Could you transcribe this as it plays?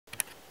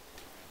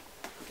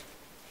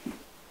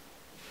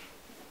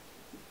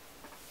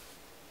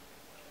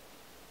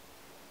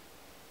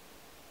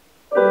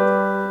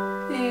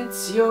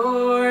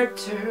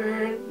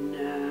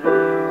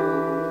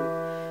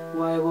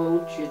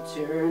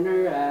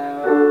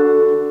down.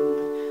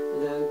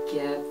 Look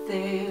at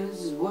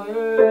this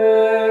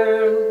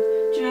world,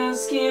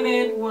 just give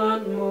it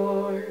one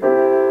more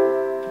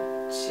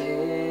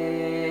chance.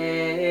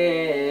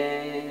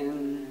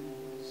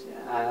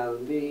 I'll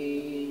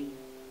be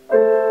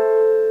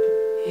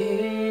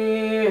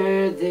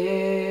here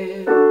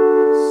this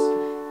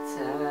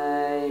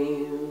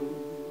time.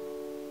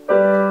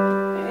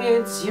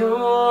 It's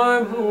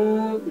your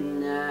move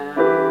now,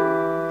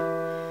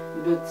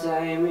 but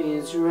time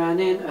is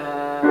running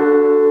out.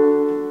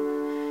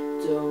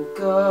 Don't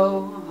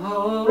go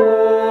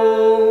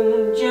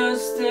home,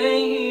 just stay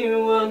here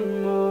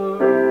one more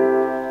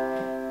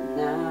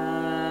night.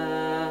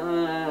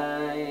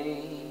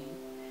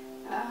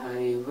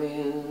 I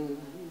will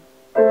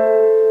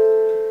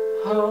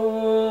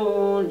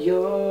hold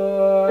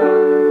your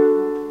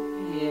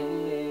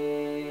hand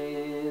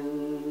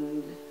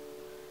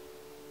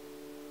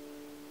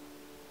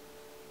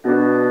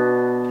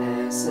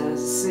as I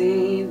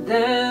see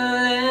the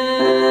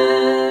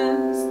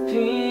last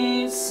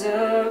piece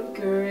of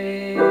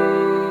grace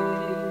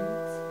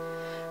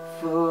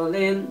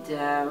falling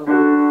down,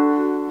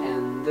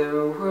 and the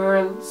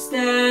world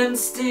stands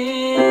still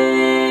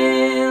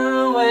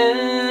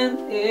when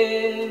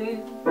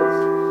it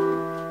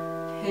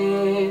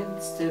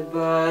hits the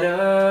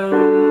bottom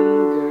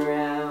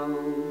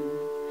ground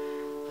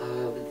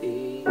of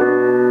the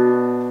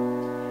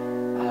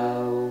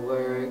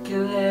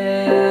hourglass.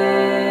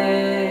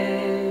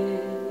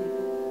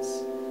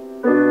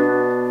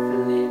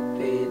 Flip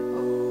it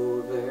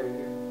over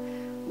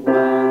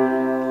one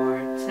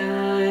more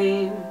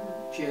time,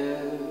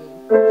 just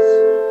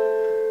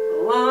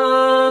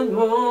one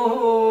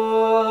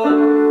more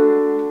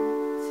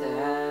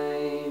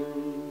time.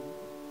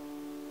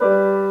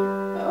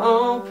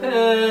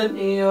 Open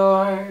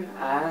your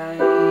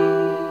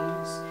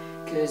eyes,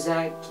 'cause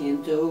I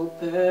can't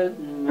open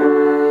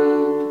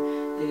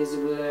mine. This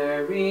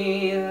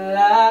blurry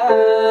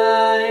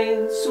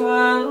line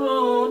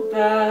swallowed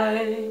by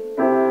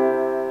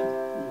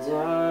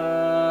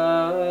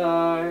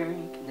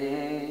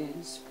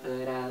darkness,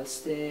 but I'll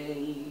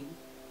stay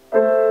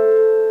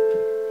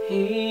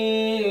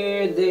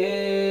here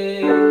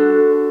this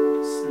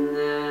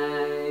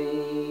night.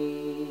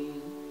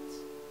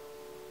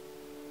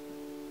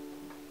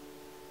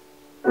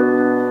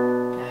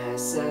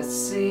 As I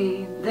see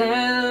the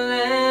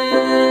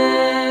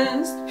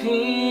last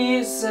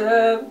piece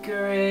of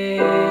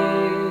grace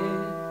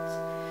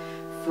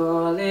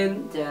falling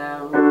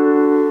down,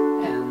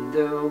 and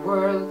the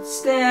world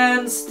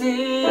stands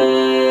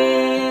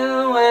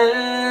still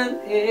when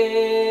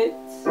it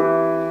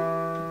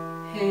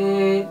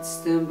hits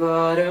the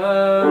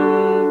bottom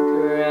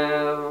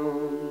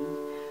ground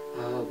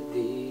of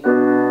the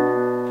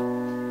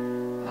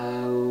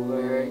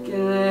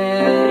hourglass.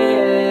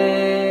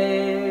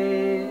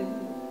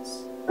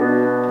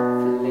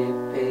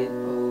 Flip it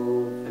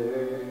over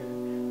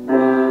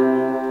one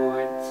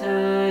more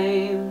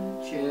time,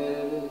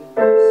 just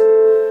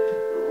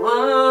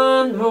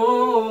one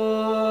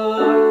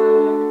more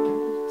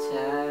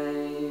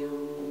time.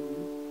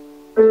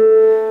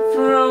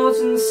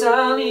 Frozen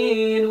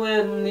solid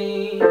when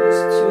these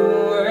two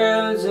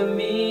worlds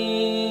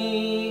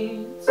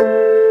meet.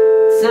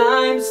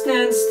 Time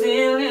stands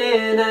still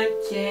and I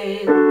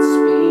can't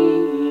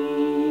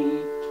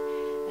speak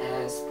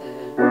as the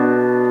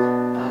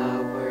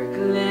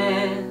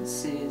hourglass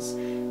is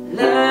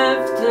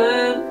left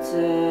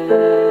untouched.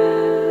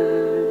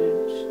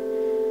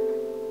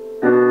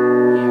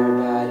 Your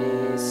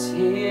body's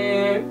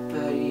here,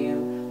 but you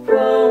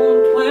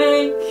won't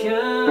wake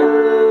up.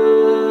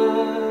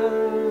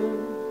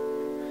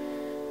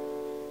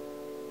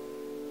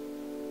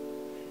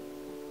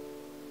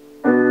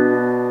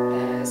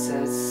 As I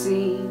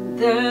see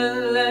the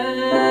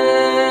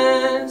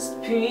last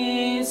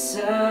piece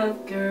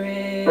of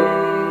grace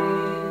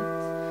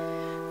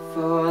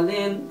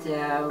falling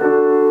down,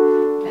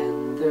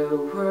 and the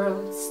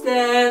world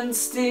stands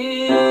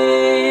still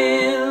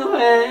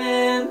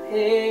when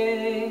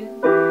it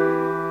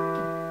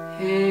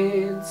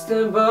hits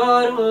the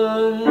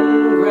bottom